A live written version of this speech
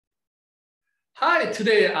Hi,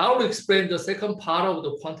 today I will explain the second part of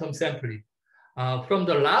the quantum sampling. From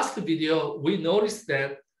the last video, we noticed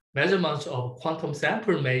that measurements of quantum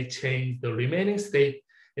sample may change the remaining state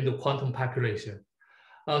in the quantum population.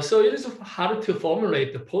 So it is hard to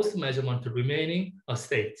formulate the post-measurement remaining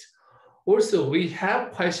state. Also, we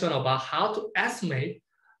have question about how to estimate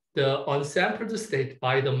the unsampled state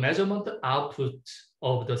by the measurement output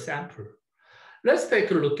of the sample. Let's take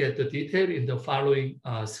a look at the detail in the following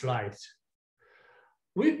slides.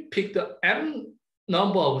 We picked the m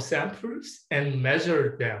number of samples and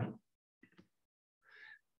measured them.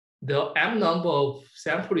 The m number of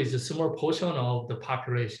samples is a small portion of the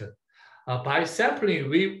population. By sampling,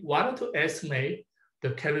 we wanted to estimate the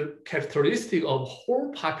characteristic of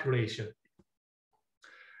whole population.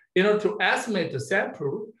 In order to estimate the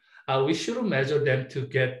sample, we should measure them to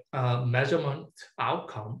get measurement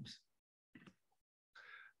outcomes.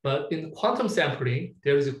 But in quantum sampling,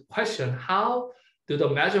 there is a question: how do the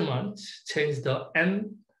measurements change the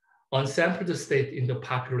n unsampled state in the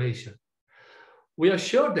population? We are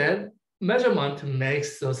sure that measurement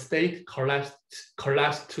makes the state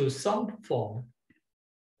collapse to some form.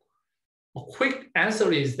 A quick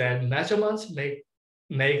answer is that measurements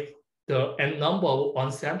make the n number of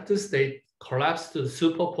unsampled state collapse to the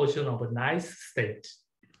super portion of a nice state.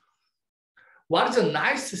 What is a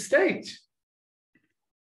nice state?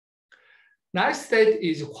 Nice state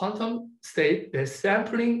is a quantum state that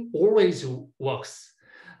sampling always works,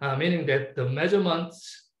 meaning that the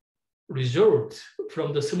measurements result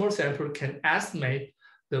from the small sample can estimate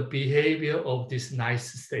the behavior of this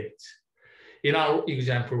nice state. In our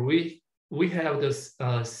example, we have the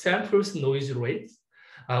sample's noise rate,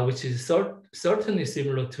 which is certainly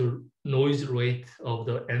similar to noise rate of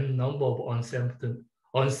the n number of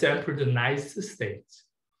unsampled nice states.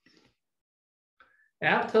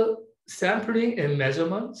 After sampling and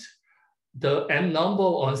measurement, the n number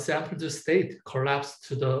of unsampled state collapse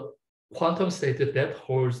to the quantum state that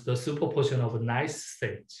holds the superportion of a nice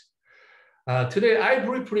state. Today, I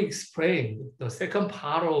briefly explained the second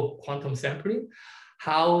part of quantum sampling,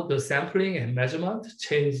 how the sampling and measurement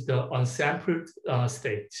change the unsampled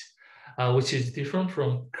state, which is different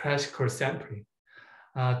from classical sampling.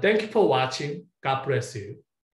 Thank you for watching. God bless you.